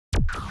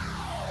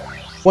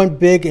One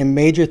big and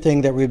major thing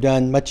that we've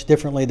done much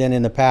differently than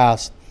in the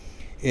past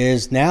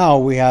is now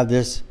we have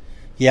this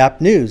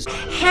Yap News.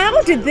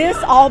 How did this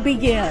all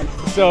begin?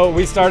 So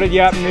we started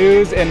Yap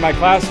News in my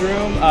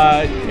classroom,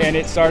 and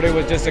it started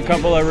with just a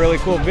couple of really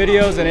cool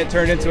videos, and it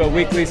turned into a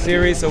weekly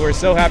series. So we're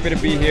so happy to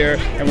be here,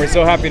 and we're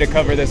so happy to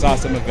cover this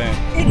awesome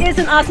event. It is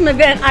an awesome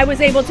event. I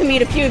was able to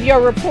meet a few of your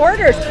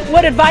reporters.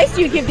 What advice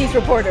do you give these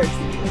reporters?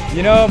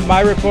 You know,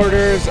 my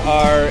reporters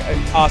are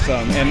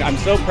awesome, and I'm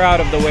so proud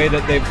of the way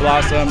that they've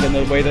blossomed and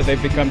the way that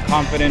they've become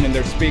confident in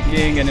their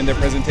speaking and in their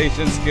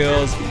presentation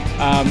skills.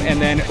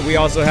 And then we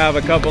also have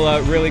a couple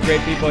of really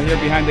great people here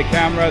behind the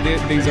camera.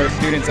 These are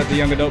students at the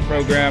Young Adult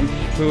Program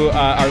who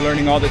are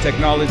learning all the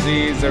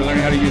technologies. They're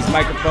learning how to use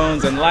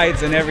microphones and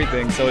lights and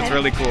everything, so it's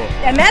really cool.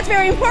 And that's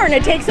very important.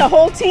 It takes a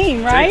whole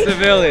team, right? It takes a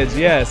village,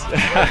 yes.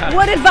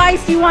 What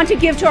advice do you want to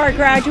give to our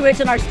graduates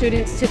and our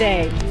students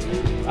today?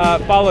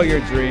 Follow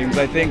your dreams.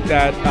 I think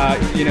that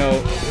you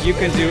know, you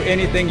can do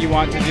anything you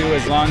want to do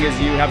as long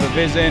as you have a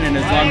vision and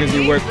as long as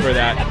you work for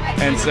that.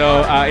 And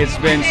so it's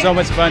been so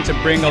much fun to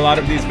bring a lot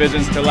of these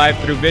visions to life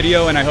through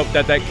video, and I hope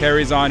that that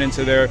carries on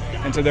into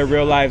their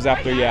real lives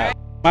after Yap.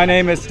 My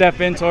name is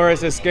Stockton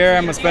Torres-Esquer.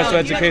 I'm a special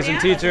education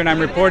teacher, and I'm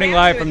reporting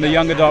live from the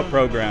Young Adult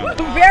Program.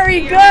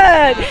 Very good.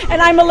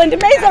 And I'm Melinda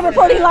Meza,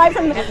 reporting live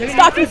from the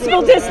Stockton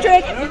School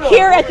District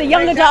here at the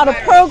Young Adult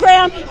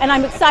Program, and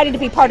I'm excited to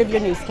be part of your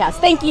newscast.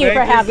 Thank you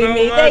for having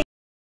me.